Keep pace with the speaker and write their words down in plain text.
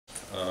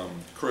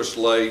Chris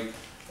Lay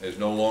is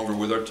no longer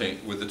with our team.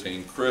 With the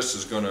team, Chris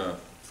is going to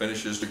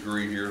finish his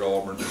degree here at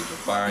Auburn. He's a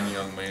fine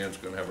young man. He's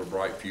going to have a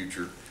bright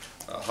future.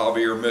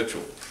 Javier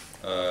Mitchell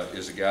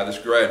is a guy that's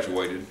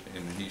graduated,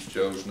 and he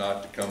chose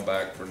not to come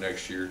back for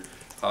next year.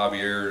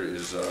 Javier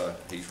is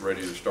he's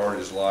ready to start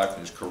his life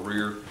and his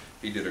career.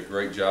 He did a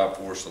great job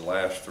for us the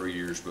last 3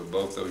 years, but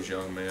both those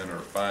young men are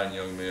fine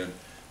young men,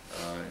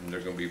 and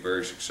they're going to be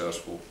very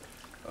successful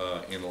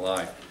in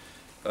life.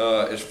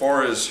 As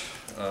far as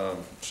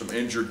some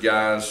injured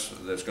guys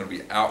that's going to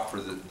be out for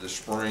the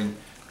spring,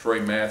 Trey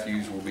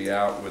Matthews will be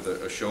out with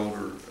a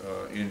shoulder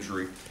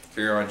injury.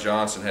 Kerryon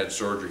Johnson had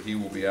surgery. He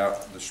will be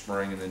out for the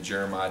spring, and then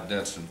Jeremiah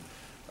Denson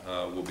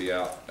will be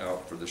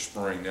out for the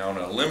spring. Now, on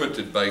a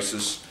limited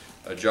basis,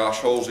 Josh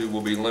Holsey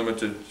will be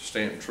limited.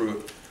 Stanton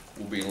Truitt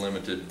will be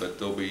limited, but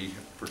they'll be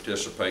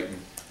participating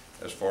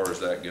as far as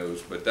that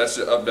goes. But that's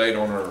the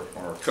update on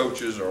our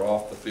coaches, our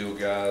off-the-field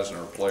guys, and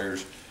our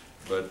players.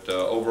 But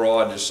overall,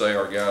 I just say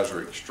our guys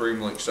are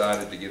extremely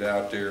excited to get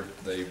out there.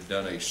 They've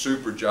done a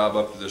super job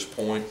up to this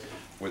point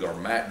with our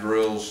mat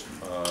drills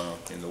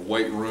in the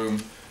weight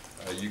room.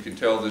 You can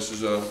tell this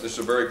is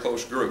a very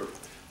close group.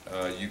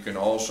 You can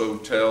also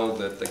tell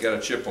that they got a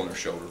chip on their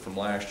shoulder from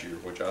last year,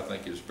 which I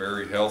think is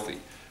very healthy.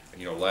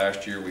 You know,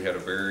 last year we had a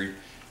very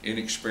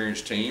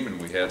inexperienced team, and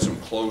we had some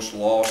close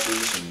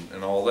losses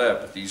and all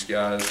that. But these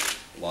guys,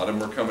 a lot of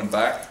them are coming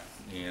back,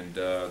 and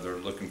they're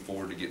looking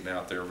forward to getting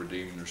out there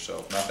redeeming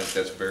themselves. And I think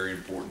that's very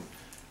important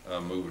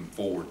moving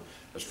forward.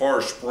 As far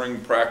as spring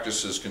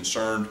practice is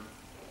concerned,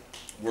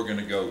 we're going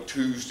to go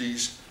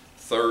Tuesdays,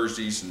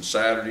 Thursdays, and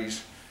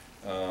Saturdays.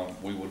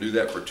 We will do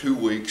that for 2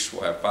 weeks.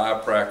 We'll have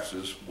 5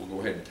 practices. We'll go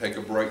ahead and take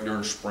a break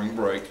during spring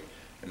break,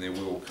 and then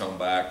we will come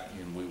back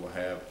and we will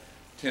have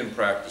 10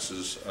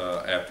 practices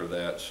after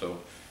that. So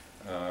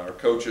our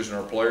coaches and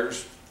our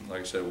players,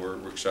 like I said, we're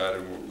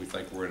excited. We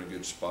think we're in a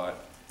good spot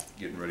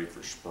getting ready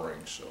for spring.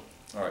 So,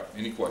 all right,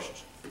 any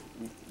questions?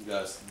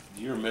 Guys,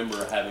 do you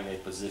remember having a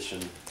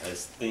position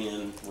as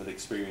thin with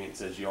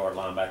experience as you are at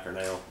linebacker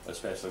now,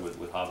 especially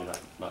with Javi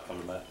not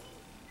coming back?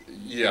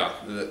 Yeah,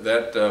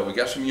 we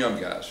got some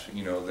young guys,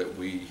 you know,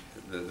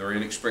 that they're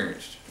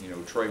inexperienced. You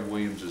know, Trey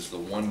Williams is the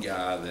one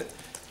guy that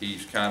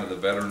he's kind of the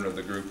veteran of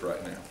the group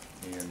right now.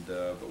 And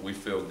but we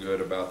feel good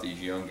about these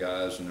young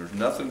guys, and there's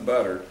nothing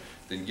better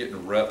than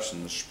getting reps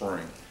in the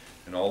spring.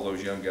 And all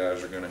those young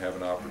guys are going to have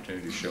an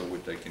opportunity to show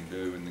what they can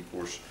do. And of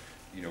course,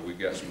 you know, we've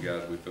got some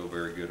guys we feel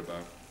very good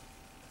about.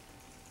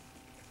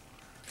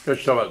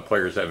 Coach, talk about the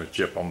players having a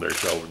chip on their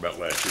shoulder about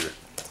last year.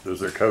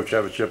 Does their coach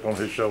have a chip on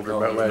his shoulder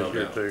about last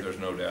year too? There's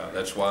no doubt.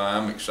 That's why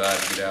I'm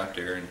excited to get out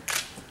there. And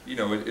you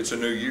know, it's a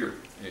new year.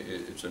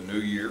 It's a new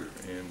year,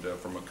 and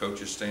from a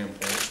coach's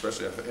standpoint,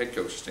 especially a head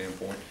coach's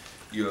standpoint,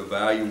 you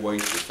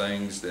evaluate the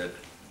things that,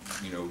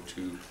 you know,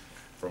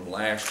 from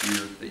last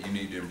year that you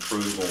need to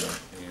improve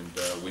on,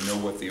 and we know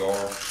what they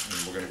are,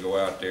 and we're going to go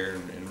out there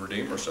and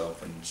redeem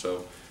ourselves. And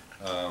so,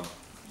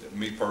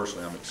 me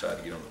personally, I'm excited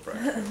to get on the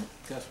practice field.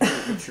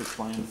 Gus, what's your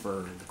plan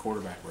for the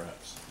quarterback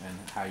reps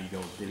and how you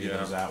go divvy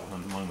those out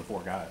among the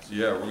 4 guys?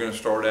 Yeah, we're going to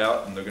start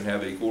out, and they're going to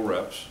have equal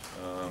reps.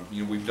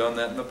 You know, we've done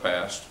that in the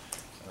past.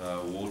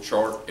 We'll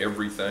chart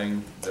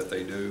everything that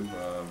they do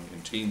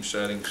in team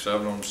settings,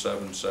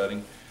 7-on-7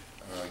 setting.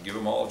 Give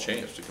them all a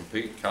chance to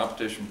compete.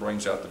 Competition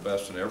brings out the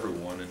best in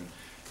everyone, and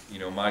you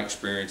know, my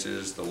experience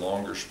is the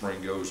longer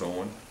spring goes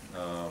on,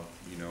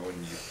 you know, and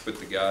you put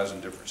the guys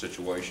in different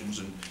situations,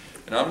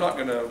 and I'm not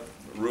going to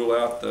rule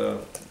out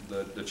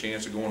the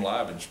chance of going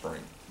live in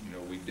spring. You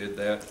know, we did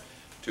that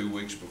 2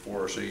 weeks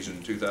before our season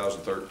in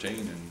 2013,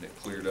 and it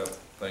cleared up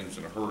things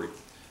in a hurry.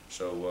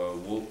 So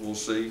we'll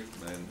see,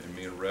 and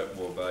me and Rep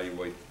will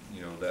evaluate,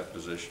 you know, that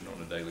position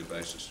on a daily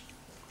basis.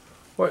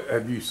 What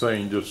have you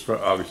seen, just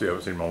obviously I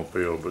haven't seen him on the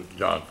field, but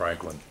John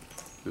Franklin,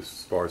 just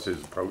as far as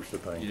his approach to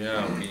things?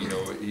 Yeah, you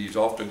know, he's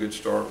off to a good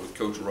start with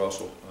Coach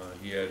Russell.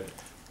 He had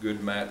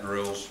good mat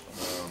drills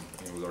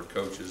you know, with our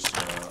coaches.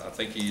 I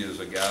think he is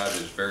a guy that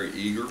is very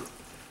eager,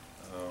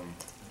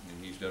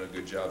 and he's done a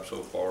good job so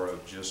far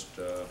of just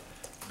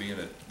being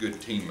a good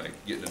teammate,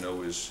 getting to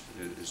know his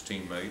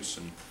teammates,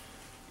 and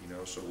you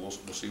know, so we'll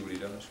see what he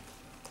does.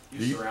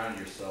 You surround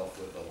yourself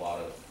with a lot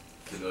of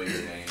familiar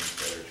names,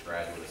 whether it's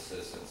graduate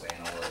assistants,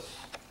 analysts,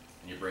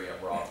 and you bring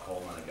up Rob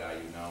Coleman, a guy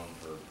you've known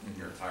for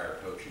your entire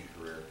coaching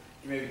career.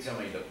 Can you maybe tell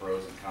me the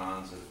pros and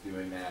cons of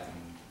doing that,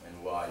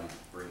 and why you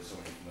bring so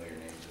many familiar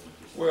names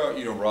in? Well,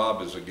 you know,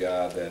 Rob is a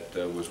guy that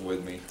was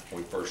with me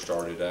when we first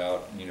started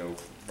out. You know,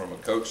 from a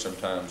coach,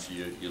 sometimes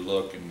you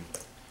look, and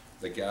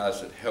the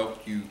guys that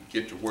helped you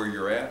get to where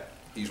you're at,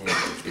 he's one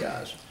of those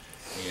guys.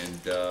 And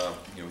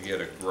you know, he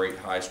had a great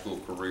high school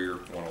career,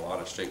 won a lot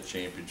of state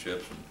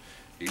championships, and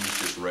he was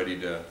just ready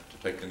to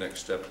take the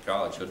next step to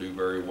college. He'll do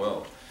very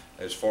well.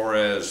 As far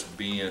as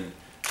being,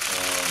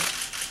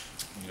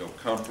 you know,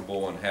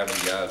 comfortable and having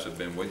guys that have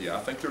been with you, I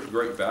think there's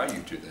great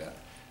value to that.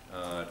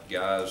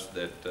 Guys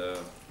that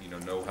you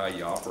know how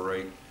you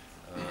operate,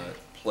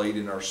 played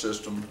in our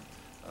system.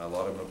 A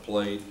lot of them have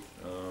played,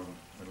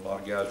 and a lot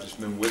of guys just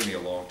been with me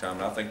a long time.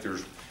 And I think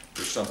there's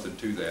there's something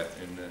to that,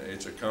 and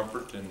it's a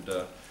comfort. And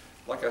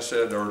like I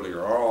said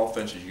earlier, our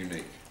offense is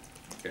unique,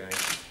 okay?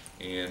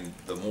 And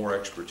the more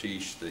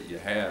expertise that you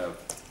have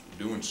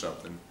doing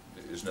something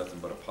is nothing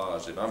but a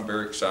positive. I'm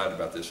very excited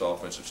about this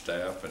offensive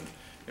staff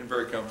and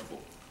very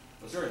comfortable.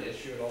 Was there an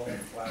issue at all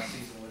last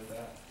season with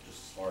that,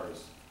 just as far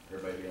as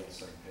everybody being on the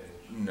same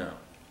page? No.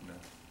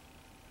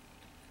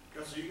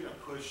 Gus, are you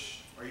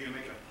gonna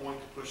make it a point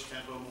to push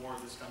tempo more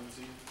this coming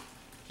season?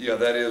 Yeah,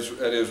 that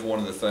is one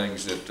of the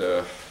things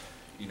that,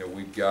 you know,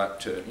 we've got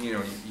to, you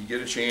know, you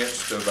get a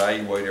chance to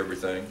evaluate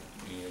everything,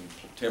 and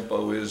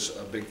tempo is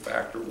a big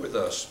factor with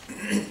us.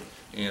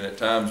 And at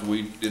times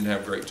we didn't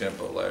have great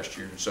tempo last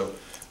year, and so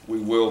we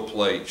will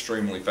play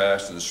extremely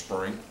fast in the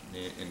spring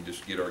and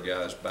just get our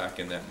guys back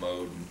in that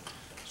mode. And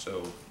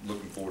so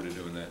looking forward to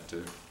doing that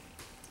too.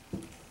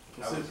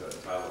 How is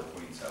Tyler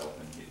Queen's health,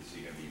 and is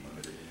he going to be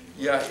limited?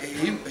 Yeah,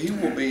 he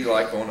will be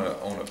like on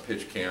a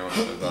pitch count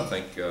of I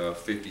think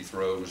 50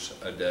 throws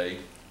a day,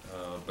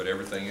 but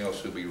everything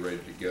else he'll be ready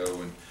to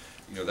go. And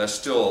you know, that's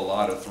still a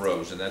lot of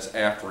throws, and that's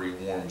after he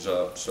warms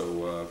up.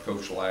 So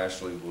Coach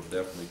Lashley will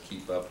definitely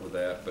keep up with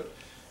that. But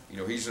you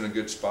know, he's in a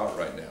good spot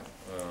right now.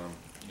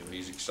 You know,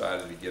 he's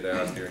excited to get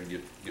out there and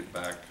get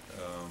back,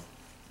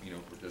 you know,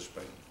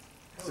 participating.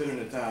 Considering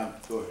the time,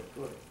 go ahead.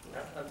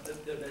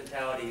 The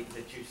mentality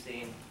that you've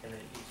seen and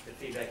the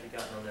feedback you've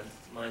gotten on the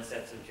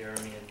mindsets of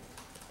Jeremy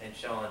and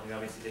Sean, who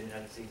obviously didn't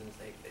have the seasons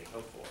they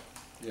hoped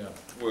for. Yeah,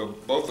 well,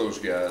 both those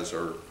guys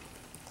are,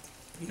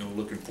 you know,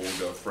 looking forward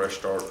to a fresh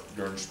start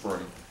during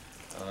spring.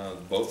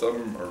 Both of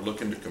them are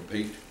looking to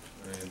compete,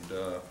 and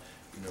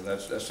you know,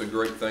 that's the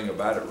great thing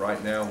about it.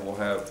 Right now, we'll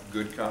have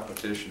good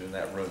competition in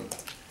that room,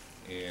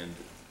 and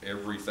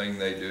everything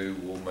they do,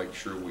 we'll make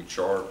sure we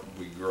chart,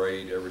 we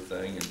grade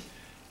everything, and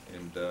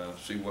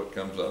see what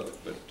comes of it.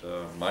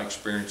 But my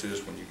experience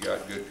is when you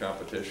got good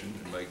competition,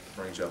 it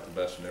brings out the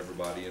best in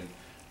everybody, and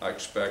I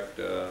expect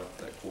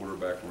that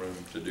quarterback room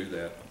to do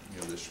that,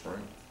 you know, this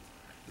spring.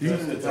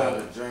 Given the time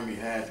that Jeremy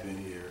has been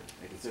here,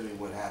 and considering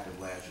what happened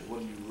last year,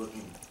 what are you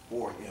looking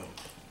for him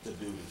to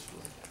do this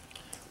spring?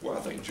 Well,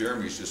 I think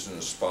Jeremy's just in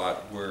a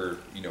spot where,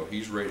 you know,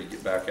 he's ready to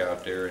get back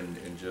out there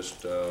and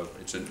just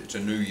it's a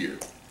new year,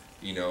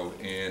 you know,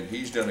 and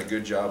he's done a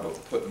good job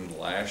of putting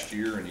last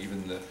year and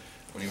even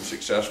when he was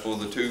successful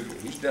the two,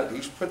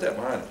 he's put that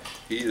behind him.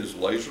 He is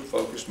laser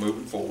focused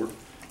moving forward,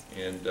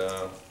 and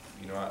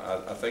you know,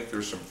 I think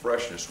there's some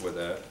freshness with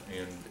that,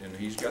 and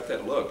he's got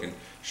that look, and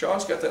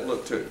Sean's got that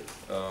look too.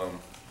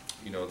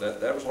 You know,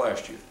 that was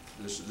last year.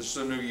 This is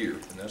a new year,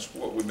 and that's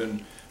what we've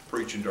been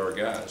preaching to our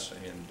guys.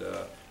 And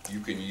you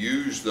can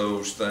use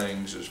those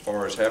things as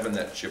far as having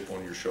that chip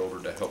on your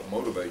shoulder to help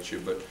motivate you,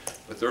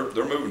 but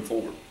they're moving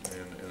forward,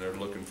 and they're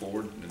looking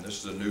forward, and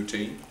this is a new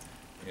team,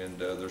 and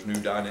there's new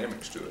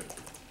dynamics to it.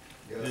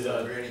 Gus,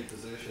 are there any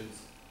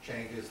positions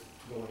changes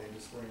going into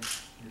spring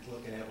you're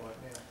looking at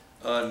right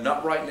now?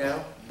 Not right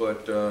now,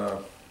 but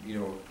you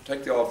know,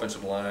 take the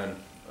offensive line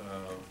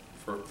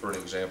for an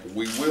example.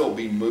 We will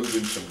be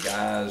moving some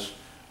guys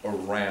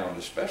around,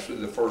 especially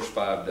the first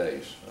 5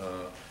 days.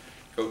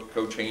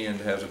 Coach Hand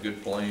has a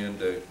good plan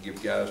to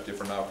give guys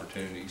different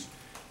opportunities,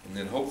 and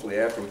then hopefully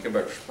after we come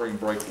back to spring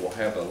break, we'll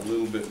have a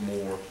little bit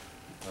more,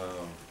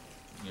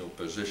 you know,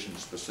 position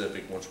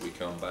specific once we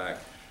come back.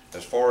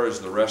 As far as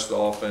the rest of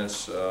the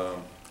offense,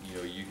 you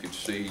know, you could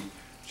see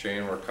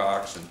Chandler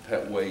Cox and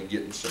Petway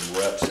getting some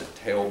reps at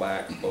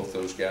tailback. Both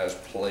those guys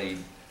played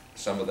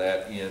some of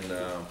that in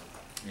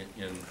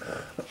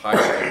high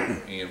school,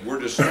 and we're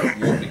just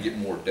wanting to get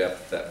more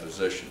depth at that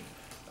position.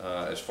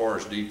 As far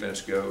as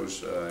defense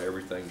goes,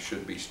 everything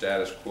should be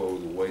status quo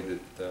the way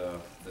that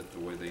the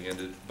way they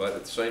ended. But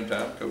at the same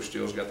time, Coach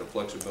Steele's got the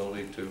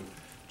flexibility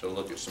to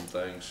look at some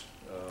things,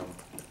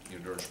 you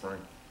know, during spring.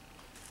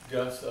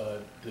 Gus,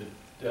 did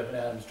Devin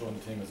Adams join the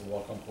team as a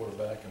walk-on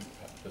quarterback, and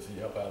does he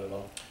help out at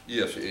all?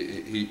 Yes,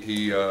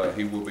 he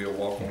will be a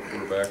walk-on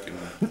quarterback, and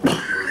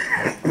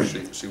we'll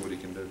see what he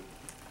can do.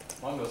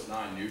 Among those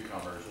 9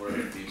 newcomers,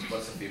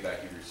 what's the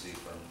feedback you've received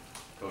from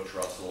Coach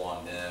Russell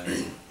on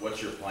them?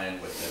 What's your plan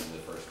with them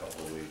the first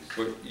couple of weeks?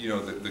 But you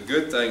know, the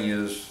good thing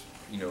is,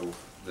 you know,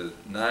 the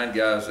 9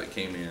 guys that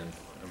came in,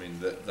 I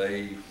mean,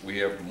 we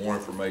have more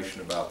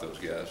information about those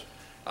guys.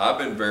 I've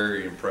been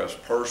very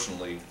impressed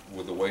personally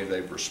with the way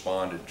they've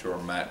responded to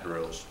our mat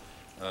drills,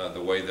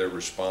 the way they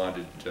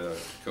responded to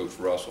Coach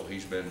Russell.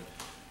 He's been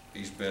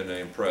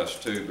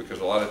impressed too,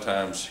 because a lot of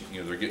times,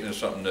 you know, they're getting into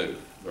something new.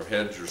 Their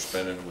heads are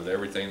spinning with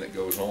everything that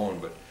goes on,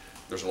 but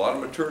there's a lot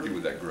of maturity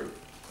with that group,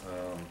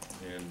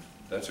 and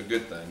that's a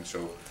good thing.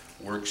 So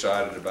we're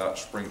excited about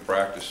spring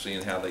practice,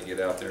 seeing how they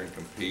get out there and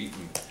compete,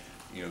 and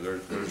you know,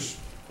 there's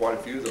quite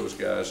a few of those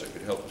guys that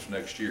could help us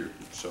next year.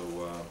 So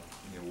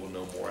you know, we'll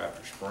know more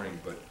after spring,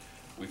 but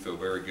we feel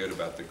very good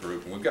about the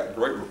group, and we've got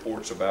great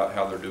reports about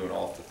how they're doing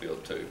off the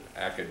field too,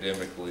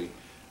 academically,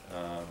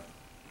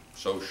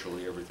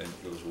 socially, everything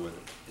that goes with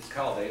it. Is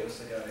Kyle Davis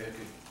a guy who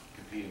could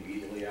compete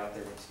immediately out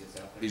there once he gets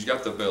out there? He's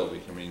got the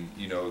ability. I mean,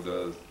 you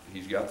know,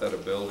 he's got that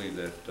ability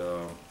that you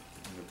know,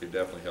 could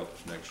definitely help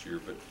us next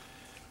year. But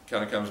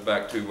kind of comes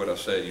back to what I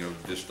said, you know,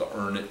 just the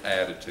earn it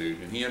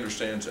attitude, and he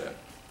understands that.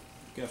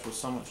 I guess with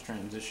so much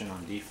transition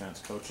on defense,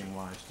 coaching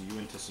wise, do you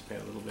anticipate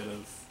a little bit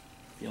of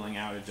feeling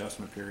out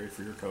adjustment period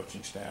for your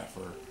coaching staff,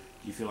 or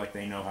do you feel like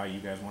they know how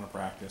you guys want to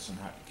practice and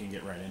can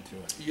get right into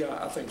it?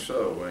 Yeah, I think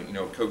so. You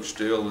know, Coach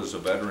Still is a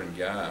veteran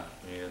guy,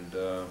 and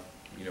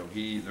you know,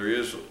 there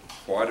is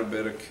quite a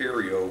bit of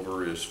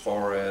carryover as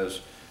far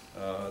as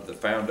the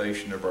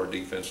foundation of our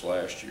defense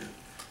last year.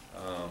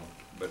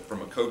 But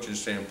from a coaching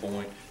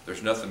standpoint,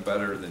 there's nothing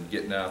better than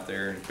getting out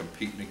there and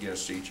competing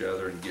against each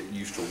other and getting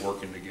used to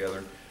working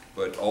together.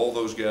 But all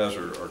those guys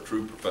are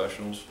true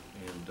professionals,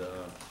 and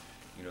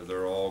you know,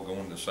 they're all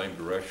going the same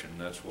direction.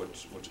 That's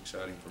what's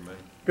exciting for me.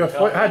 Gus,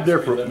 Kyle how Davis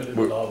different? limited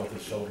at all with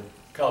his shoulder.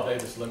 Kyle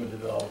Davis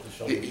limited at all with his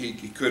shoulder.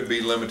 He could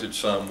be limited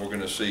some. We're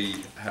going to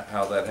see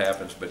how that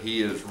happens, but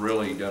he has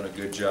really done a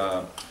good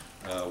job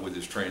with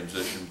his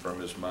transition from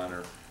his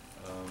minor,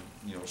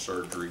 you know,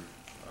 surgery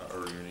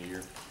earlier in the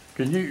year.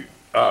 Can you,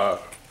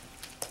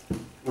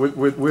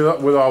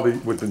 with all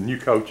the new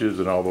coaches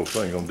and all those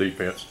things on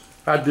defense,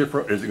 how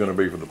different is it going to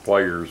be for the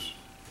players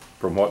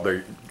from what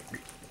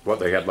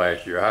they had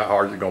last year? How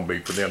hard is it going to be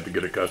for them to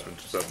get accustomed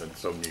to something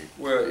that's so new?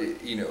 Well,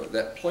 you know,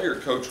 that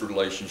player-coach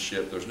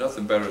relationship, there's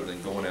nothing better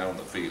than going out on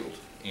the field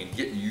and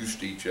getting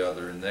used to each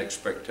other and the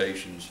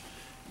expectations,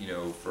 you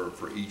know,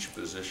 for each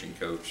position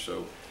coach.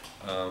 So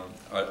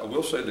I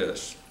will say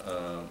this,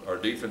 our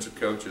defensive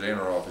coaches and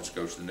our offensive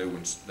coach, the new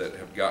ones that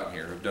have gotten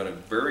here, have done a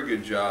very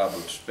good job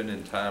of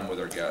spending time with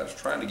our guys,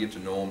 trying to get to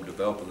know them,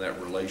 developing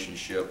that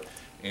relationship,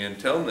 and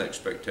telling the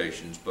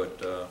expectations. But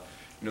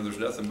you know, there's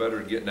nothing better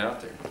than getting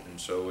out there, and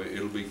so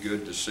it'll be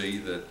good to see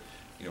that,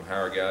 you know, how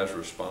our guys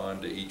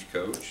respond to each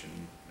coach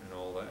and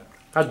all that.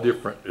 How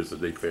different is the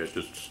defense,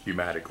 just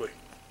schematically?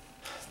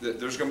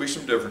 There's going to be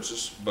some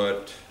differences,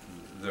 but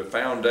the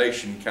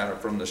foundation kind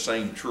of from the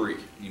same tree,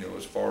 you know,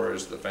 as far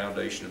as the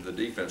foundation of the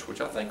defense,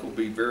 which I think will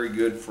be very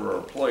good for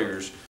our players